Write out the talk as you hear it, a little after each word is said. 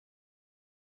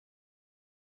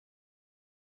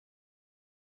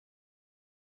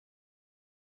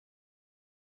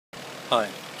Hi,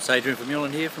 it's Adrian from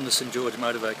Mullen here from the St George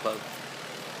Motorboat Club.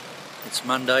 It's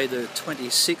Monday the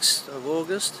 26th of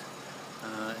August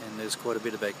and there's quite a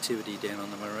bit of activity down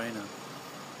on the Marina.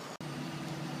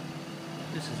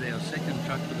 This is our second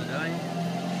truck for the day.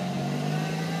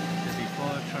 There'll be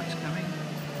 5 trucks coming,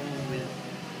 all with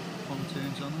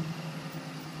pontoons on them.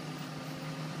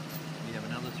 We have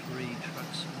another 3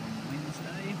 trucks on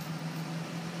Wednesday.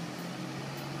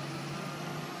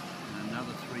 And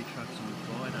another 3 trucks on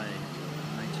Friday.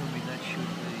 And they tell me that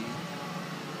should be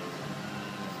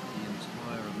the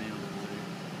entire amount of the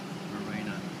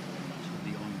Marina to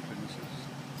the on-premises.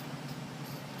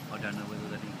 I don't know whether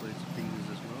that includes fingers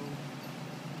as well.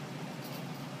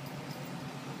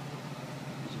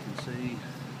 As you can see,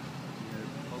 we have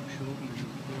Bob Shorten and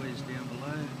his boys down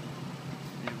below.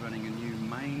 They're running a new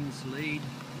mains lead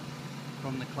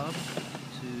from the club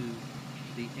to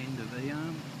the end of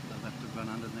E-arm. They'll have to run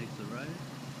underneath the road.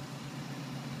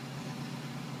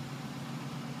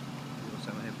 We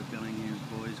also have the Bellingham's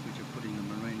boys which are putting the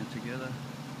Marina together.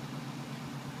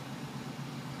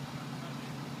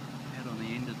 Out on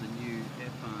the end of the new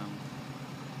F-arm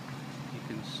you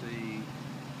can see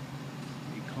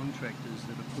the contractors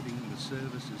that are putting the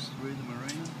services through the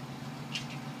Marina.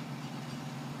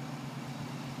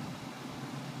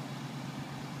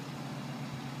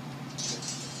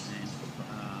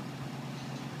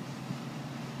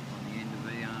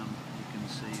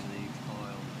 See the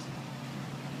pile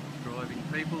driving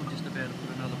people, just about to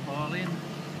put another pile in.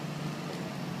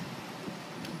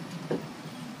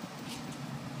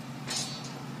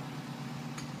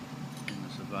 And the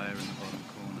surveyor in the bottom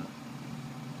corner,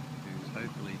 who's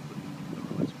hopefully putting them in the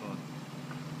right spot.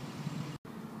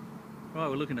 Right,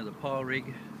 we're looking at the pile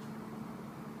rig.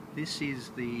 This is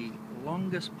the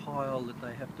longest pile that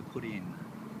they have to put in.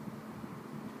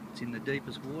 It's in the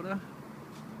deepest water.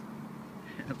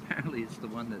 And apparently it's the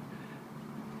one that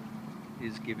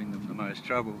is giving them the most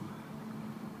trouble.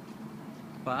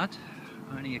 But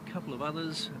only a couple of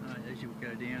others, as you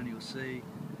go down you'll see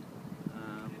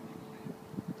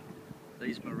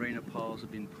these Marina piles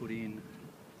have been put in.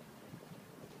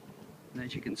 And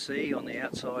as you can see on the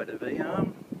outside of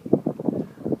E-arm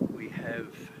we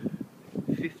have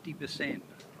 50%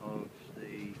 of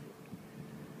the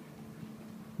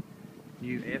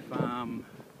new F-arm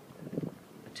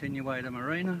attenuator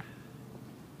Marina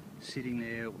sitting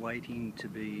there waiting to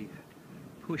be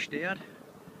pushed out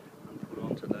and put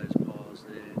onto those piles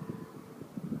there.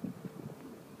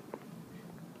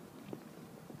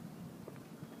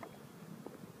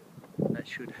 That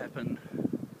should happen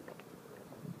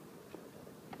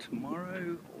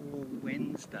tomorrow or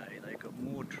Wednesday. They've got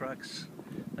more trucks.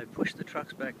 They pushed the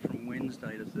trucks back from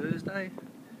Wednesday to Thursday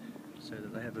so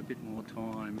that they have a bit more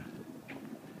time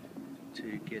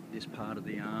to get this part of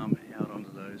the arm out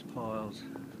onto those piles.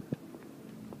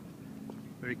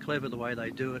 Very clever the way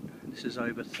they do it. This is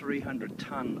over 300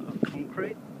 tonne of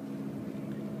concrete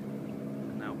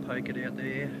and they'll poke it out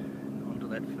there onto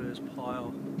that first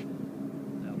pile.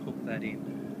 They'll hook that in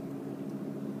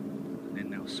and then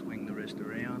they'll swing the rest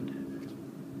around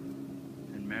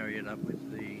and marry it up with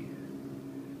the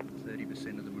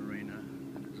 30% of the Marina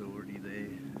that is already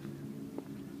there.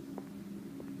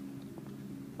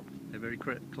 They're very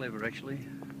clever actually.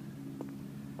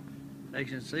 As you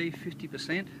can see,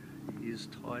 50% is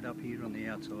tied up here on the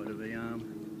outside of E-arm.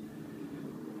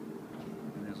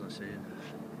 And as I said,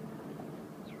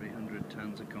 300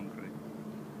 tonnes of concrete.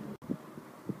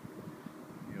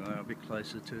 You are a bit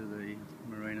closer to the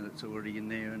Marina that's already in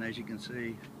there, and as you can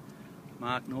see,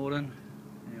 Mark Norton,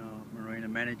 our Marina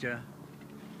manager,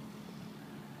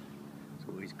 it's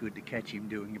always good to catch him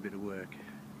doing a bit of work.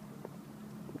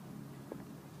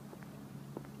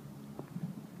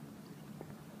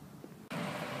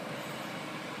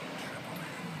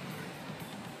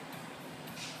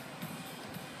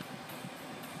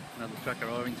 Another truck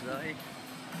arriving today.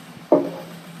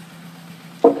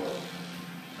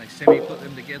 They semi-put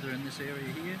them together in this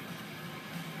area here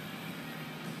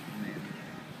and then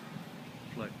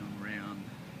float them around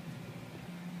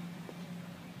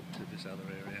to this other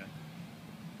area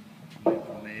and then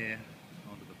from there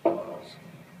onto the piles.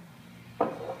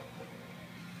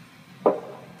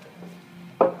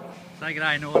 Say good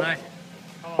day, Nordo.